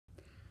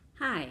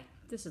Hi,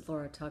 this is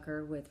Laura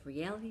Tucker with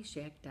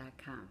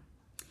RealityShack.com.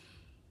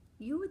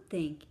 You would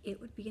think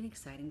it would be an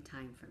exciting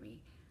time for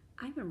me.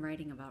 I've been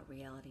writing about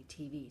reality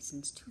TV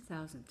since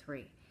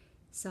 2003,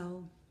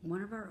 so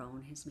one of our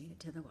own has made it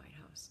to the White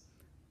House.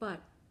 But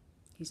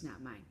he's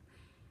not mine.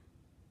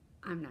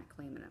 I'm not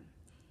claiming him.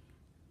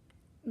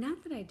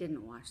 Not that I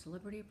didn't watch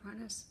Celebrity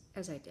Apprentice,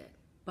 as I did,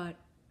 but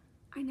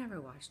I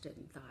never watched it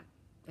and thought,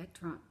 that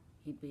Trump,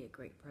 he'd be a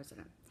great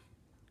president.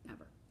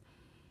 Never.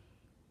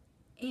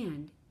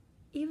 And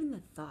even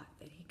the thought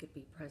that he could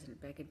be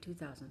president back in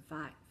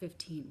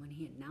 2015 when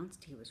he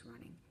announced he was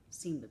running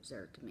seemed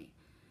absurd to me.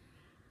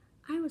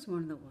 I was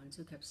one of the ones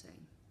who kept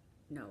saying,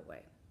 no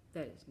way,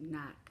 that is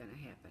not going to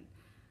happen.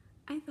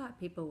 I thought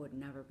people would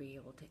never be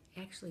able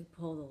to actually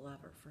pull the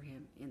lever for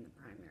him in the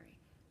primary.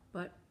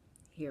 But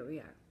here we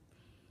are.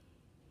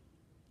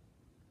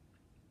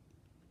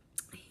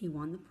 He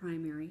won the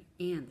primary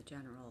and the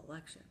general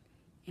election.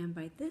 And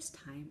by this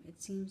time,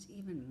 it seems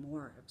even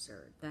more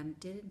absurd than it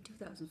did in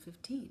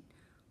 2015.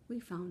 We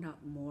found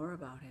out more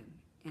about him,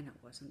 and it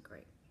wasn't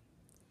great.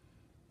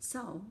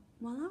 So,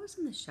 while I was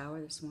in the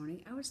shower this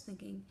morning, I was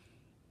thinking,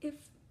 if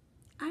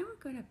I were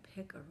going to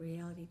pick a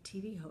reality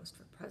TV host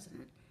for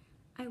president,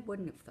 I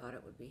wouldn't have thought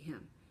it would be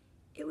him.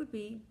 It would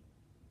be,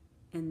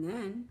 and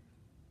then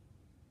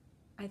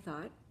I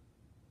thought,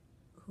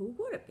 who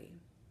would it be?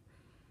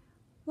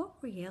 What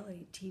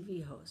reality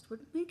TV host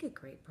would make a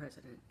great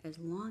president as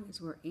long as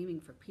we're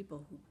aiming for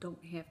people who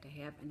don't have to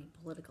have any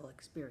political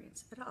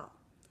experience at all?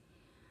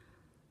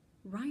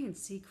 Ryan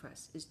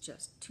Seacrest is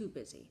just too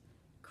busy.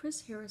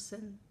 Chris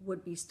Harrison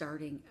would be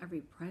starting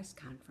every press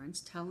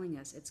conference telling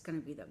us it's going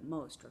to be the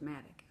most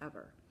dramatic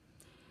ever.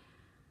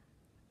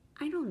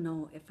 I don't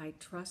know if I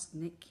trust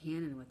Nick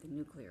Cannon with the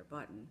nuclear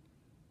button.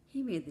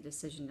 He made the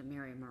decision to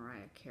marry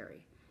Mariah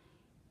Carey.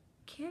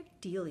 Kat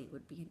Deeley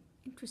would be an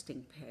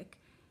interesting pick,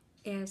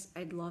 as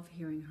I'd love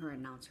hearing her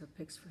announce her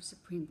picks for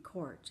Supreme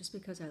Court, just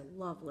because I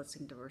love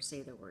listening to her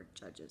say the word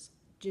judges.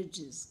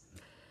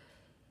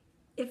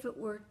 If it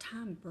were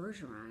Tom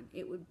Bergeron,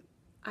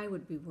 I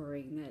would be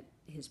worrying that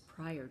his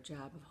prior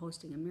job of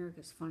hosting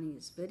America's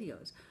Funniest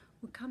Videos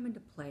would come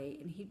into play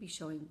and he'd be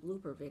showing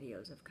blooper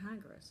videos of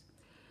Congress.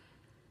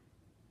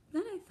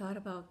 Then I thought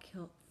about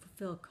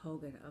Phil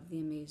Keoghan of The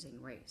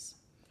Amazing Race.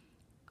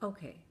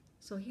 Okay,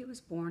 so he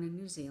was born in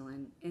New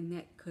Zealand and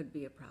that could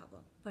be a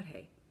problem, but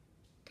hey,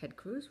 Ted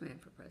Cruz ran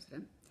for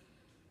president.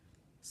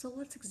 So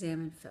let's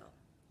examine Phil.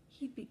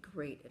 He'd be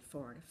great at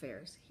foreign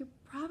affairs. He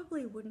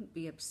probably wouldn't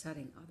be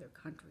upsetting other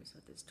countries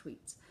with his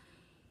tweets.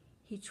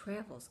 He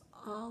travels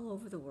all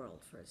over the world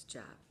for his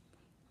job,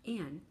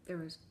 and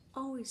there is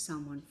always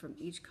someone from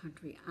each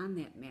country on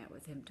that mat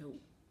with him to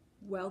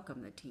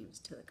welcome the teams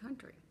to the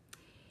country.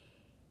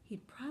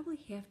 He'd probably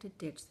have to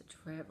ditch the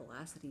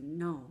Travelocity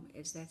gnome,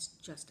 as that's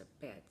just a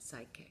bad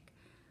sidekick.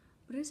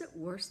 But is it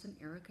worse than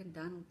Eric and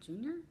Donald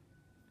Jr.?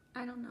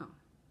 I don't know.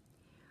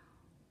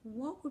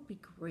 What would be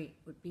great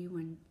would be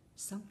when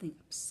something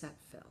upset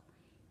Phil.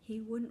 He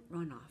wouldn't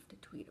run off to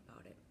tweet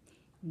about it.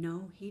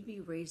 No, he'd be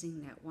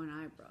raising that one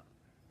eyebrow.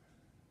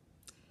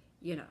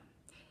 You know,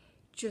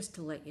 just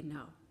to let you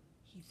know,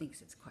 he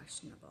thinks it's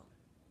questionable.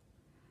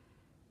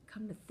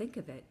 Come to think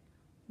of it,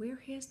 where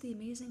has The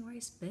Amazing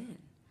Race been?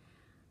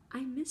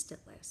 I missed it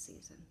last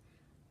season.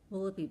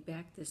 Will it be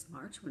back this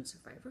March when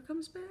Survivor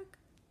comes back?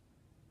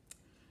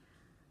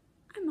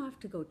 I'm off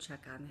to go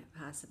check on that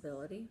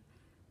possibility,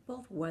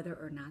 both whether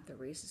or not the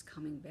race is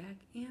coming back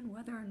and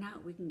whether or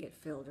not we can get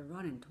Phil to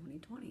run in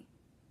 2020.